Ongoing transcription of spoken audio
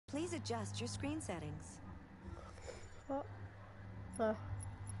please adjust your screen settings. What? Oh.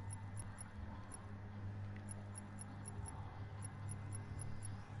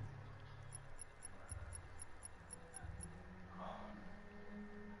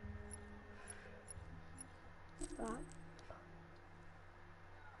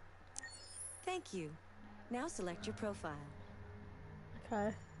 Thank you. Now select your profile.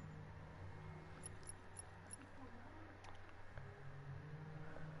 Okay.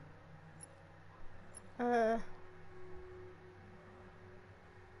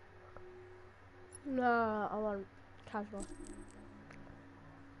 No, I want casual.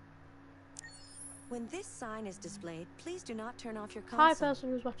 When this sign is displayed, please do not turn off your console. Hi, person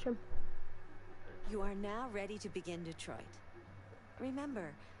who's watching. You are now ready to begin Detroit.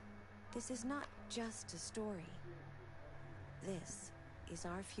 Remember, this is not just a story. This is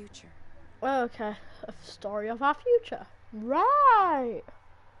our future. Okay, a story of our future. Right.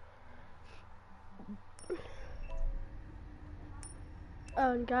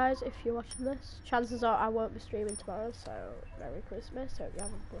 And guys, if you're watching this, chances are I won't be streaming tomorrow, so Merry Christmas. Hope you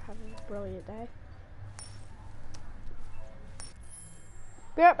have a brilliant day.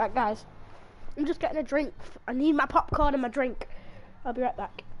 Be right back, guys. I'm just getting a drink. I need my popcorn and my drink. I'll be right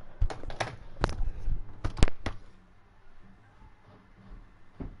back.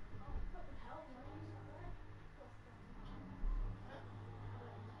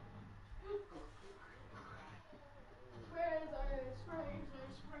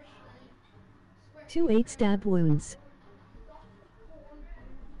 Two 8-stab wounds.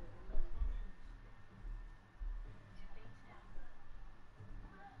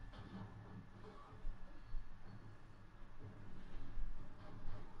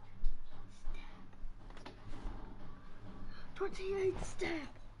 Stab.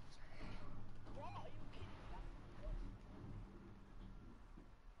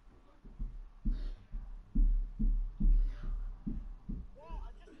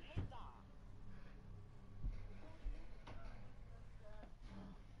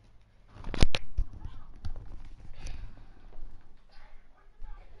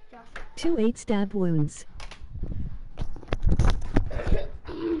 2 8-stab wounds.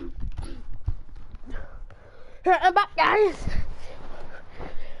 I'm back, guys.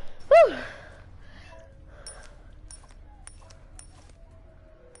 Woo.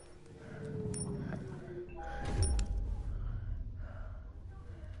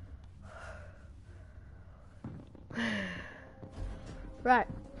 Right.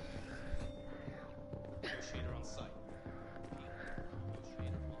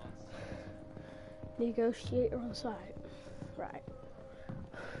 Negotiator on site. Right.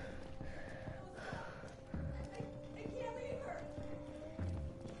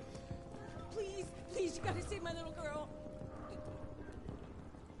 Please, you gotta save my little girl.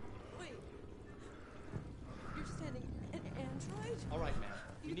 Wait. You're sending an android? All right, man.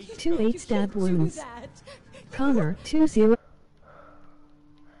 You need 2 8-stab wounds. That. Connor 2-0.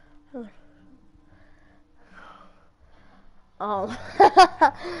 Oh.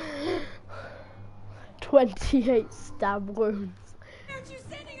 28 stab wounds. Aren't you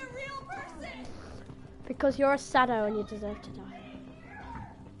sending a real person? Because you're a sado and you deserve to die.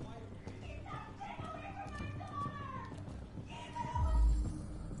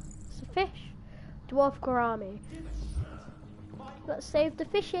 It's a fish. Dwarf gourami. Let's save the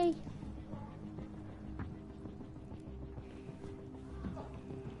fishy.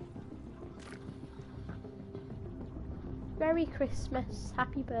 Merry Christmas.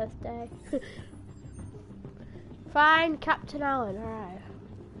 Happy birthday. Fine, Captain Allen. Alright.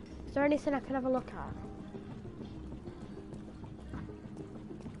 Is there anything I can have a look at?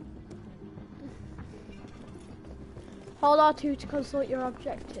 Hold R2 to consult your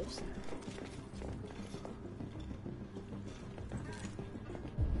objectives.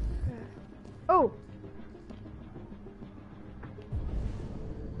 Oh!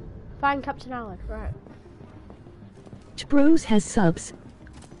 Find Captain Allen, right. Bruce has subs.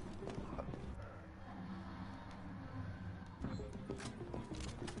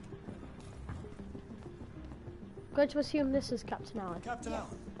 Going to assume this is Captain Allen. Captain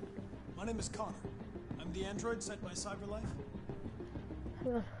Allen, my name is Connor. I'm the android sent by CyberLife.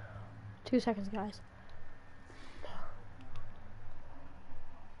 Hang on. 2 seconds, guys.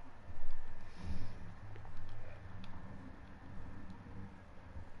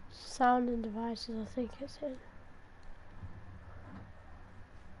 Sound and devices, I think it's in.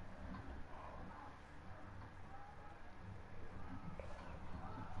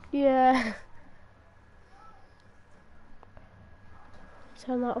 Yeah.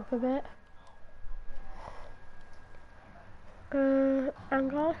 Turn that up a bit.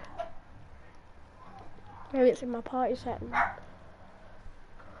 Hang on. Maybe it's in my party setting.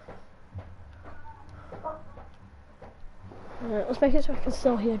 Right, let's make it so I can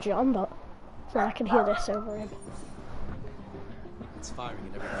still hear John, but so I can hear this over him. It's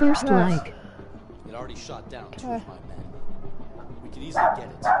firing at every First Nice. like. It already shot down 2 Okay. of my men. We could easily get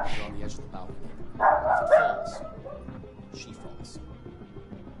it. We're on the edge of the balcony. If it falls, she falls.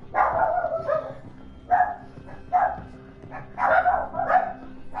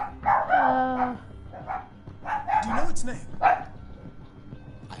 Do you know its name? I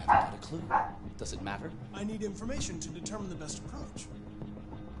haven't got a clue. Does it matter? I need information to determine the best approach.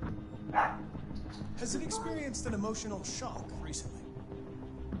 Has it experienced an emotional shock recently?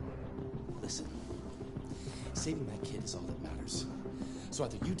 Listen, saving that kid is all that matters. So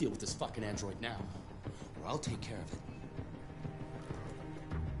either you deal with this fucking android now, or I'll take care of it.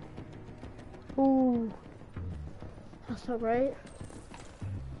 Ooh. That's not great.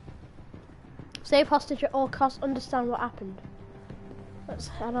 Save hostage at all costs, understand what happened. Let's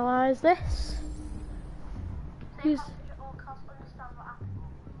analyze this. Who's...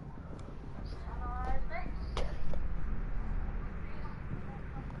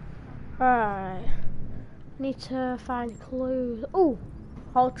 Alright. Need to find clues. Ooh!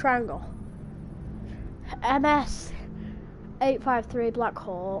 Hold triangle. MS 853 Black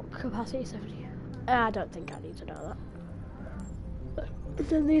Hawk, capacity 70. I don't think I need to know that.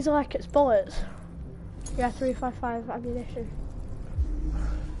 Then these are like its bullets. Yeah, 355 ammunition.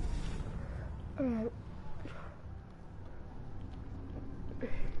 Alright.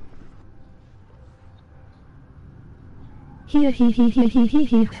 He he he he he he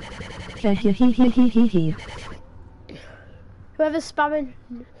he. He he he he he he he. Whoever's spamming,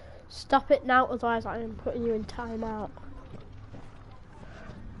 stop it now, otherwise I am putting you in timeout.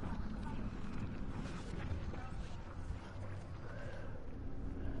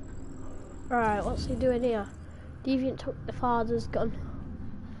 Alright, what's he doing here? Deviant took the father's gun.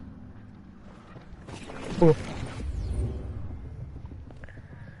 Oh.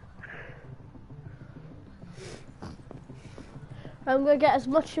 I'm gonna get as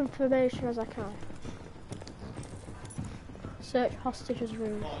much information as I can. Search hostage's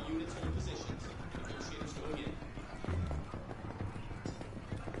room. All units hold positions. Negotiators going in.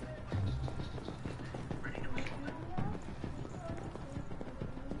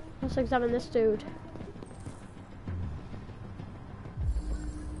 Let's examine this dude.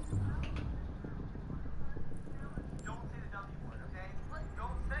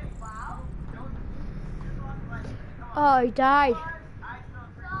 Oh, he died.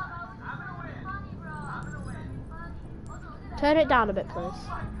 Turn it down a bit, please.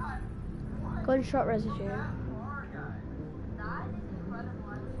 Gunshot residue.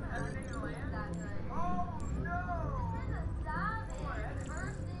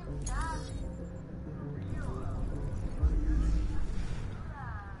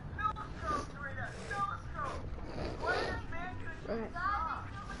 Right.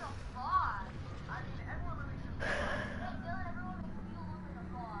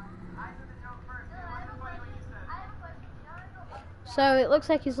 So it looks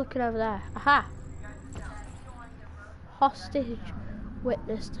like he's looking over there. Aha! Hostage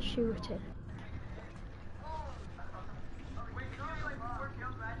witnessed the shooting.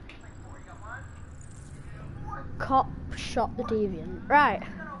 Cop shot the deviant. Right.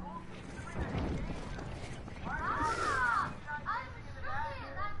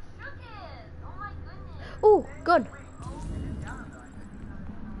 Ooh, gun.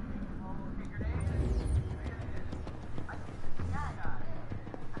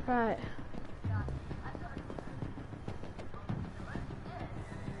 Right.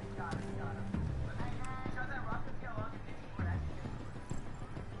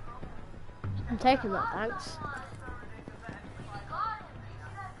 I'm taking that, thanks.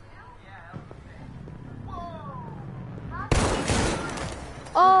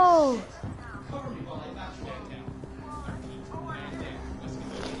 Oh!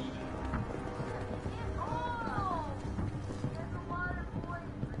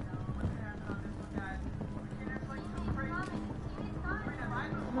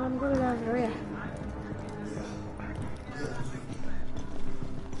 I'm going over here.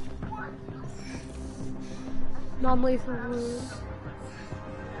 Non-lethal wounds.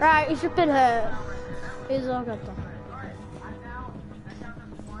 Right, he's just been hurt. He's all good though.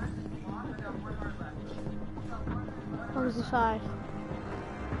 On the side.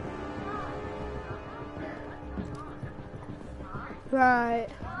 Right.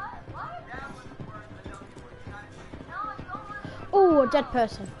 Oh, a dead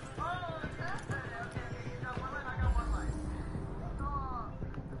person.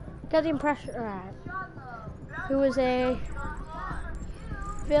 Get the impression, right. Who was a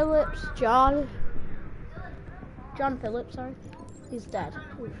Phillips, John Phillips, sorry. He's dead.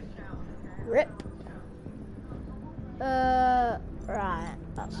 Oof. Rip. Right,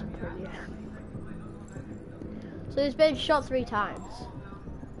 that's pretty. So he's been shot 3 times.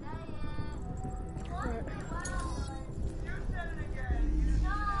 Right.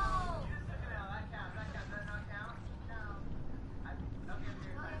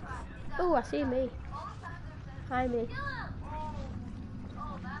 Oh, I see me. Hi, me.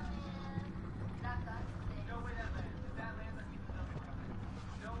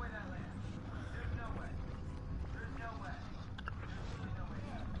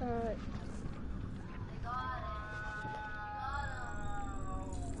 Alright.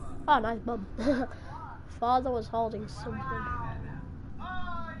 Oh, nice bum. Father was holding something.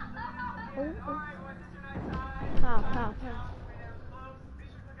 Oh, oh. Pow, pow, pow.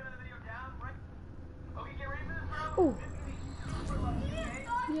 Oh.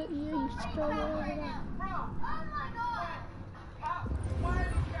 You still over there.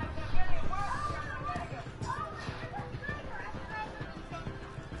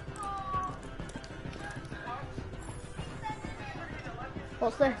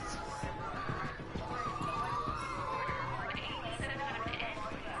 What's this?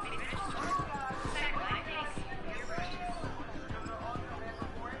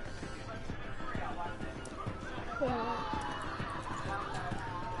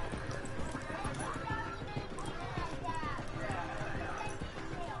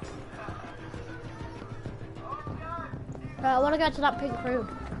 I want to go to that pink room.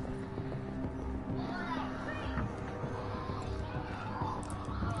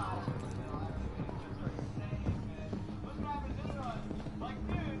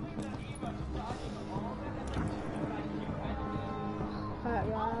 Alright,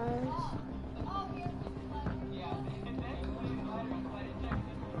 rise.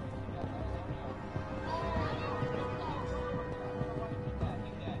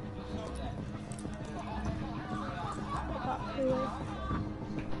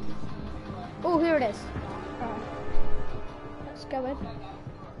 Oh, here it is. Right. Let's go in.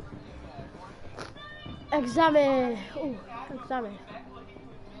 Examine. Oh, examine.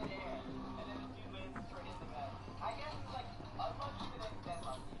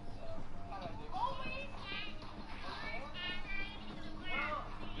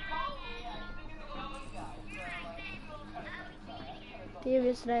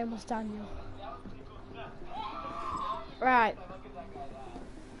 David's name was Daniel. Right.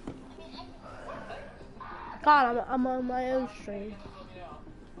 God, I'm on my own stream.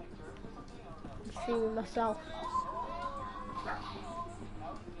 I'm streaming myself.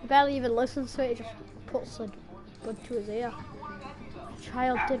 He barely even listens to it, he just puts a gun to his ear. The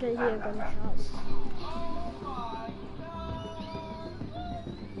child didn't hear gunshots.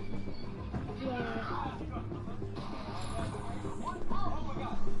 Yeah.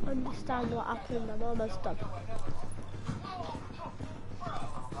 Understand what happened, I'm almost done.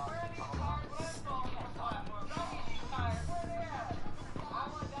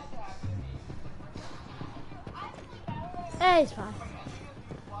 Hey, it's fine.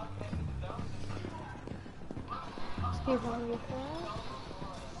 Let's keep on with that.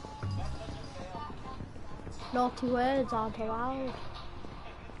 Naughty words aren't allowed.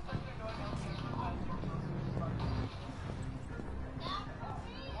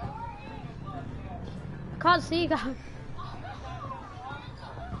 I can't see you guys.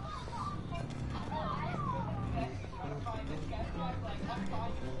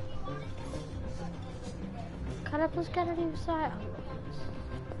 Can I just get a new sight?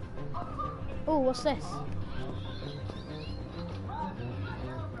 Oh, what's this?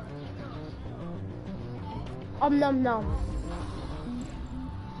 Nom nom.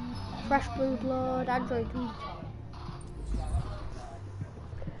 Fresh blue blood, Android meat.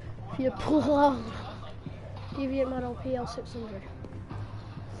 If you pull on Deviant Model PL600.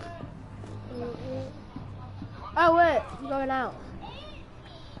 Oh wait, I'm going out.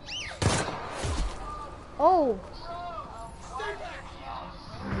 Oh!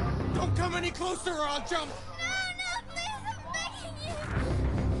 Don't come any closer or I'll jump! No, please, I'm begging you!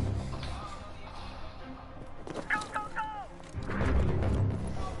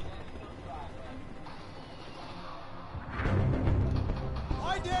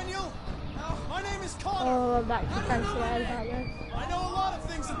 Hi, Daniel! My name is Connor. Oh, I'm back to fancy about this. I know a lot of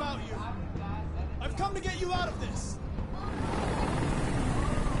things about you. I've come to get you out of this.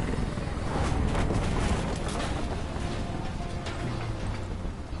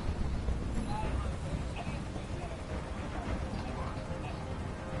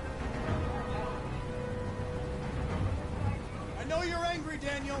 know you're angry,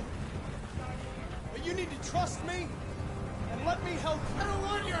 Daniel. But you need to trust me and let me help you. I don't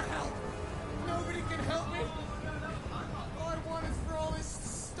want your help. Nobody can help me. All I want is for all this to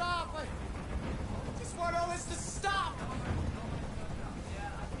stop. I just want all this to stop.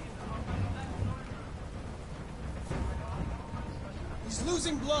 He's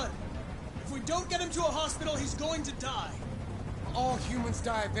losing blood. If we don't get him to a hospital, he's going to die. All humans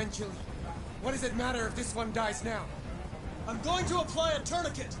die eventually. What does it matter if this one dies now? I'm going to apply a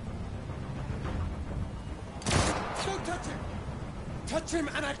tourniquet. Don't touch him! Touch him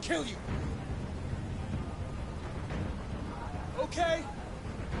and I kill you! Okay.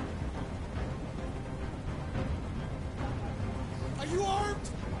 Are you armed?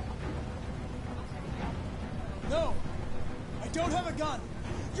 No. I don't have a gun.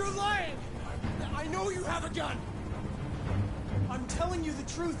 You're lying! I know you have a gun! I'm telling you the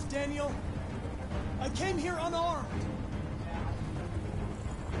truth, Daniel. I came here unarmed.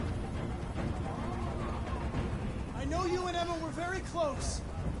 I know you and Emma were very close.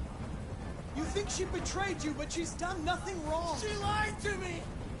 You think she betrayed you, but she's done nothing wrong. She lied to me!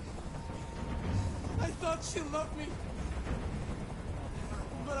 I thought she loved me.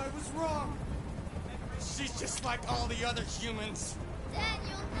 But I was wrong. She's just like all the other humans.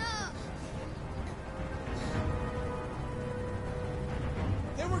 Daniel, no!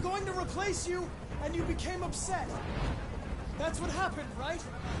 They were going to replace you, and you became upset. That's what happened, right?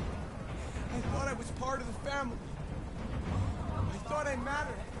 I thought I was part of the family. I thought I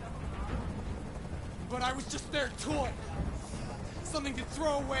mattered. But I was just their toy. Something to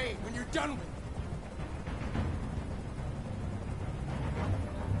throw away when you're done with.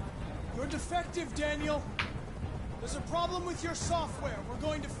 You're defective, Daniel. There's a problem with your software. We're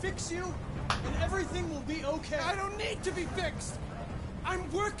going to fix you, and everything will be okay. I don't need to be fixed. I'm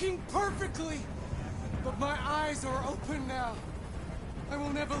working perfectly. But my eyes are open now. I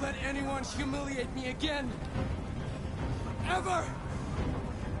will never let anyone humiliate me again. Ever!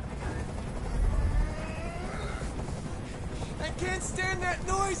 I can't stand that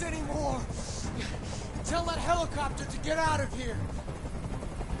noise anymore! Tell that helicopter to get out of here!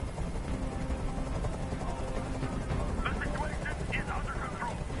 The situation is under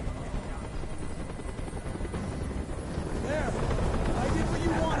control. There. I did what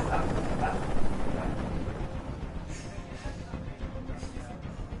you wanted.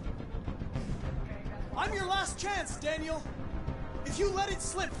 I'm your last chance, Daniel. If you let it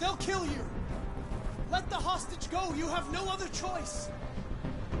slip, they'll kill you. Let the hostage go. You have no other choice.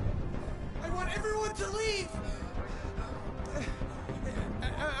 I want everyone to leave!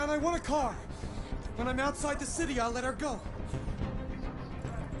 And I want a car. When I'm outside the city, I'll let her go.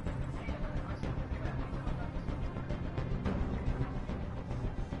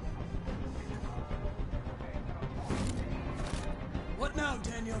 What now,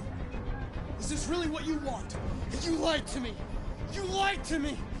 Daniel? Is this really what you want? You lied to me! You lied to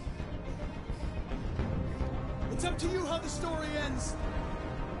me! It's up to you how the story ends.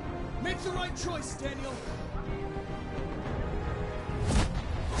 Make the right choice, Daniel.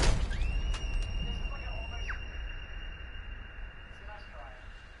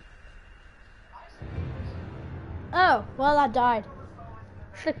 Oh, well, I died.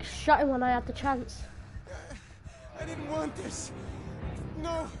 Should've shot him when I had the chance. I didn't want this.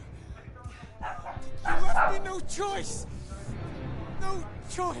 No. You left me no choice. No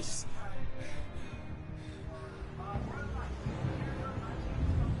choice.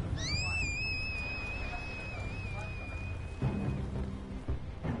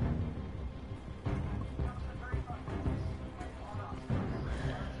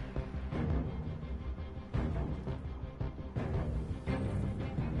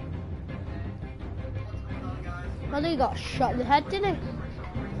 Well, he got shot in the head, didn't he?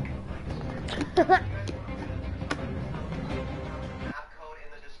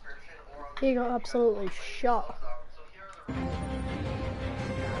 He got absolutely shot.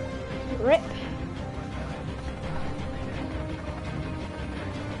 Rip.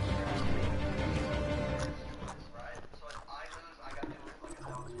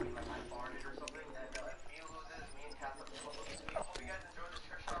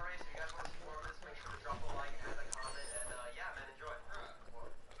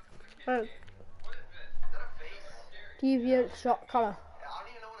 Deviant shot Connor. I don't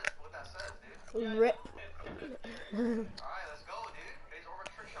even know what that says, dude. Rip. Alright, let's go, dude. Today's over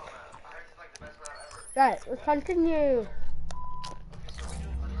trick show map. I heard it's like the best map ever. Right, let's continue.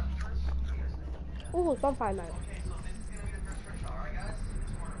 Ooh, it's bonfire now. Okay, so this is gonna be the first trick shot, alright guys? It's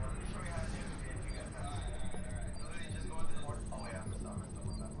corner one. Let me show you how to do it if you guys have it. Literally just go into the corner. Oh yeah, I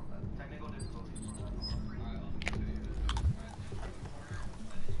messed up. Technical difficulties.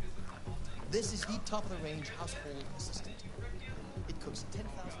 This is the top-of-the-range household assistant. It cooks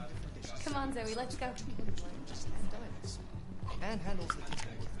 10,000 different dishes. Come on, Zoe, let's go. Just and diets. And handles the kids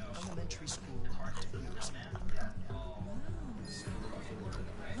from elementary school to university.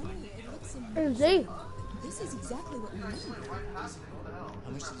 Z. This is exactly what we need. How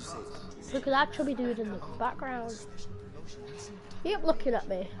much did you save? Look at that chubby dude in the background. Keep looking at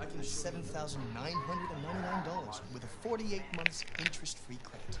me. $7,999 with a 48 months interest-free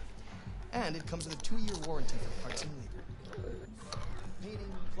credit. And it comes with a 2-year warranty for parts and labor.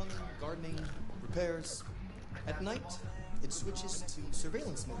 Painting, plumbing, gardening, repairs. At night, it switches to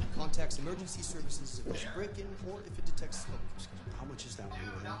surveillance mode. Contacts emergency services if there's a break-in or if it detects smoke. How much is that one?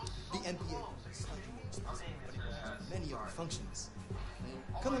 The NPA is slightly more expensive, but it has many other functions.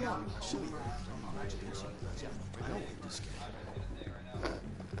 Come along, I'll show you. I don't like this game.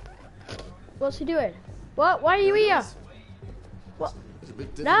 What's he doing? What? Why are you here? What? It's a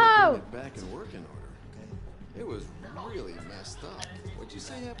bit difficult No! getting it back in working order. It was really messed up. What'd you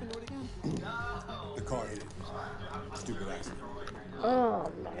say happened to it again? The car hit it. Stupid accident.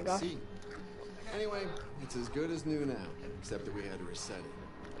 Oh my gosh. See. Anyway, it's as good as new now, except that we had to reset it.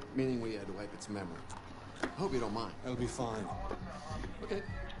 Meaning we had to wipe its memory. Hope you don't mind. That'll be fine. Okay.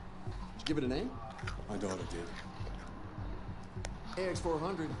 Did you give it a name? My daughter did.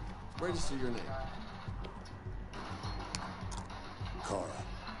 AX400. Register your name. Kara.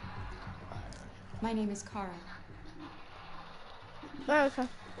 My name is Kara. Oh, okay.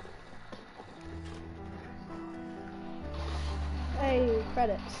 Hey,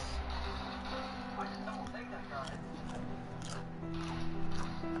 credits.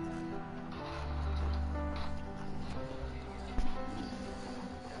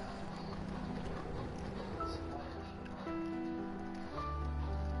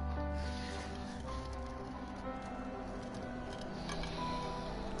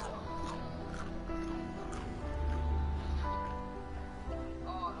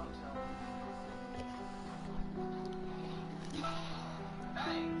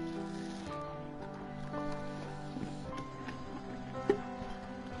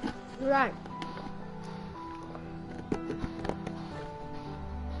 Right.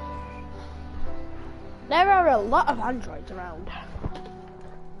 There are a lot of androids around.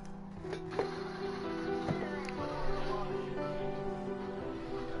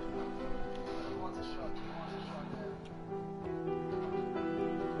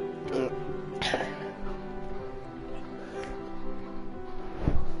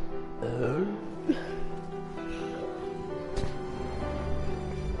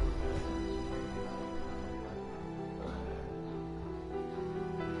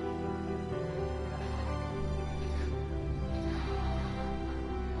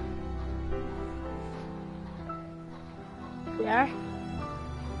 Yeah.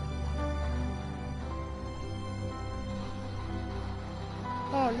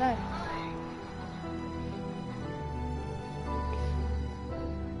 Oh no.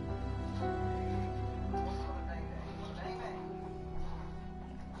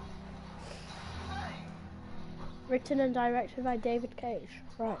 Written and directed by David Cage.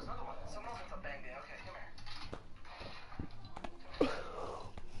 Right.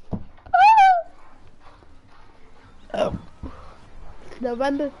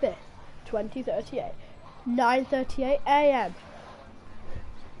 November 5th, 2038, 9:38 a.m.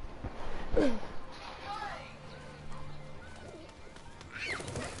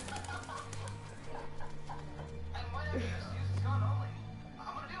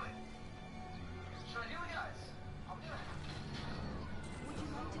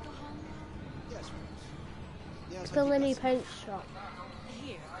 The Linny Paint Shop.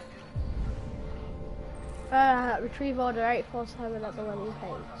 Retrieve order 847 at the Linny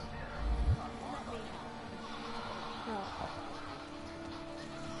Paints. Oh.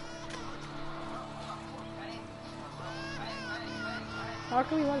 How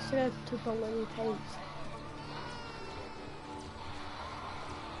come he wants to go to the Linny Paints?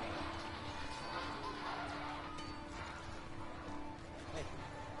 Hey,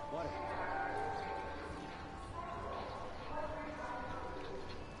 water.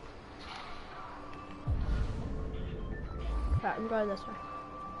 Right, I'm going this way.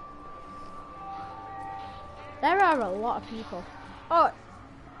 There are a lot of people. Oh,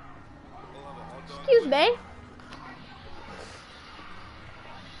 excuse me.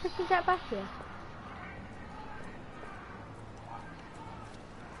 We can get back here.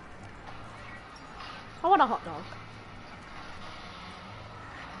 I want a hot dog.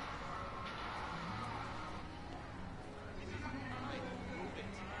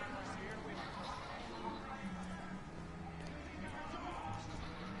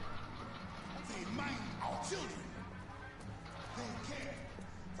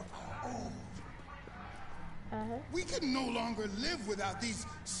 We can no longer live without these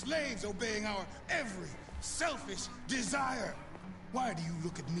slaves obeying our every selfish desire. Why do you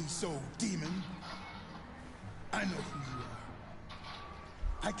look at me so, demon? I know who you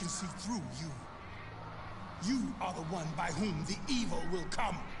are. I can see through you. You are the one by whom the evil will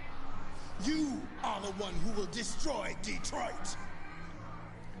come. You are the one who will destroy Detroit.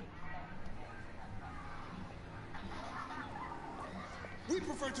 We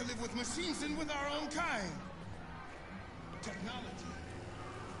prefer to live with machines than with our own kind. Technology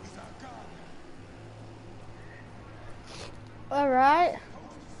is our god. Alright.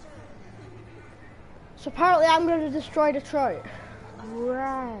 So apparently I'm going to destroy Detroit.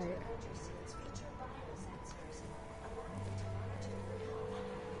 Right.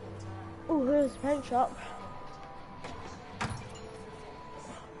 Oh, here's the paint shop.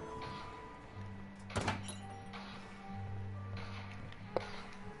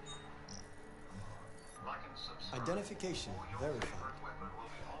 Identification verified.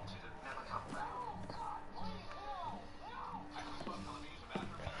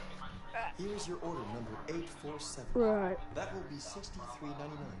 Here is your order number 847. Right. That will be $63.99.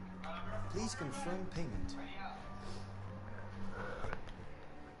 Please confirm payment.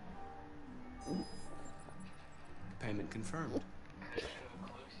 Payment confirmed.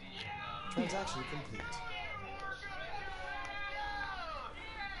 Transaction complete.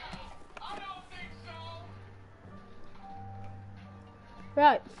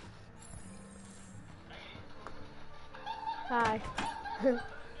 Right. Hi.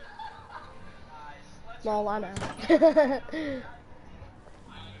 Lol, I know.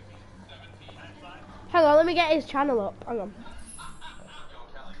 Hang on, let me get his channel up. Hang on.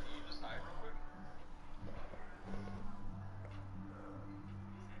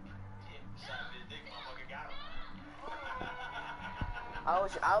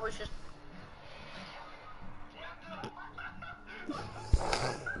 I was just.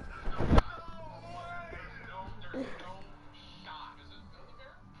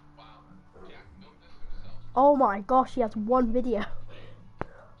 Oh my gosh, he has one video.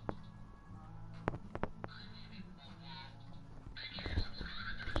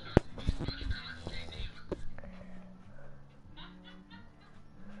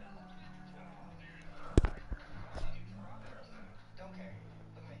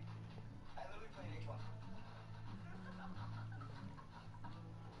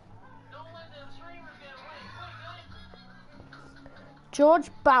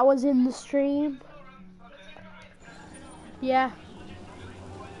 George Bauer's in the stream. Yeah.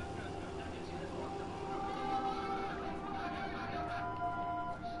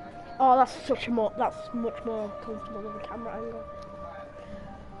 Oh, that's much more comfortable with the camera angle.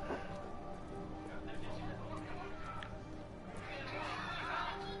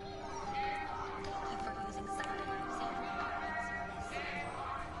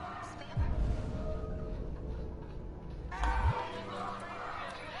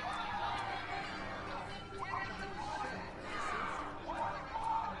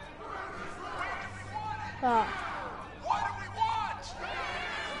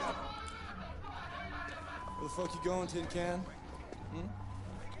 Where the fuck you going, Tin Can? Hmm?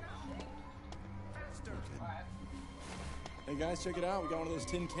 Hey guys, check it out. We got one of those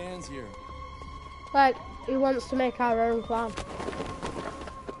tin cans here. Like, he wants to make our own clan.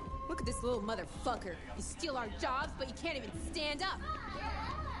 Look at this little motherfucker. You steal our jobs, but you can't even stand up.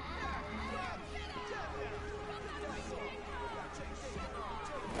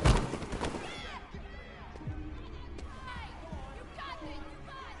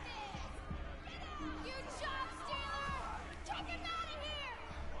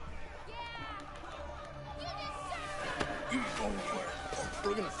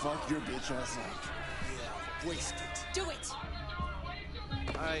 We're gonna fuck your bitch ass up. Yeah, waste it. Do it!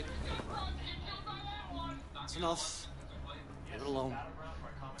 Alright. That's enough. Leave it alone.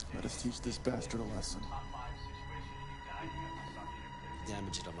 Let us teach this bastard a lesson.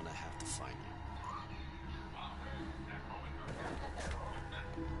 Damage it, I'm gonna have to find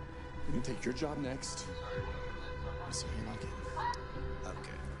you. You can take your job next. So you're not getting.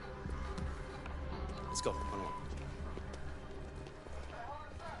 Okay. Let's go. Run along.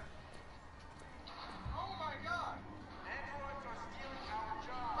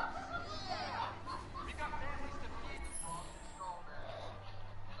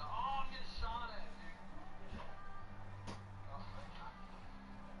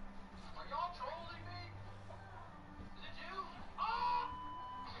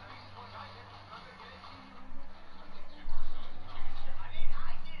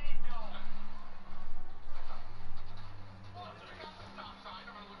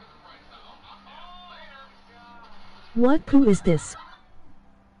 What poo is this?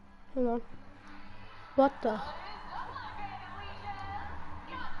 Hang on. What the?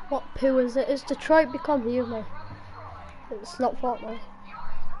 What poo is it? Is Detroit become human? It's not Fortnite.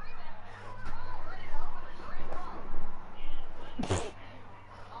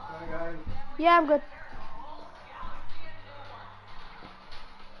 Yeah, I'm good.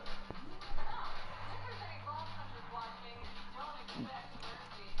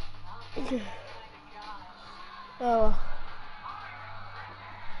 Oh.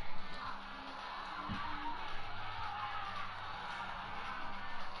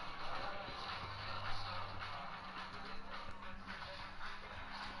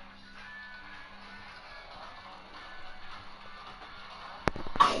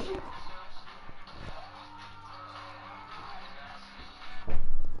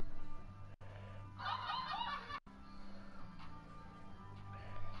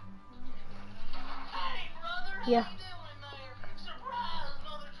 Yeah.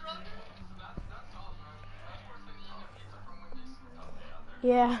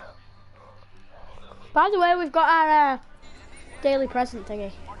 Yeah. By the way, we've got our daily present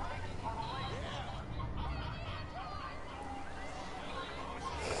thingy.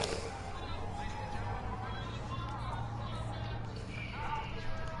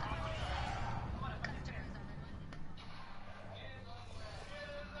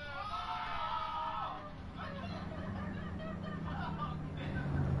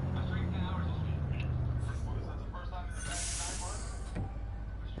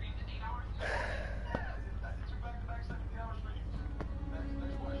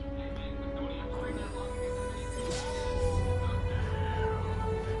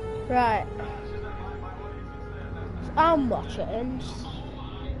 Right. I'm watching.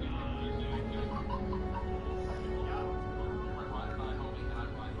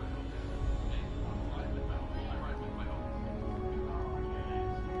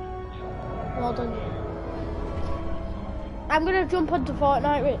 Well done. I'm gonna jump onto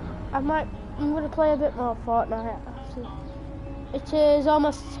Fortnite. I'm gonna play a bit more Fortnite after. It is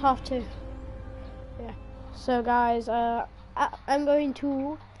almost 2:30. Yeah. So guys, I'm going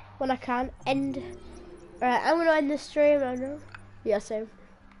to, when I can, end. Right, I'm gonna end the stream. I know. Yeah, same.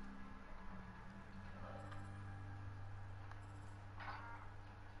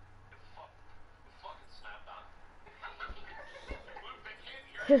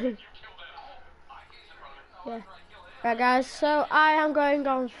 Yeah. Right guys, so I am going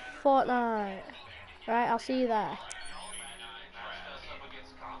on Fortnite. Right, I'll see you there.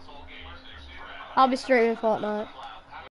 I'll be streaming Fortnite.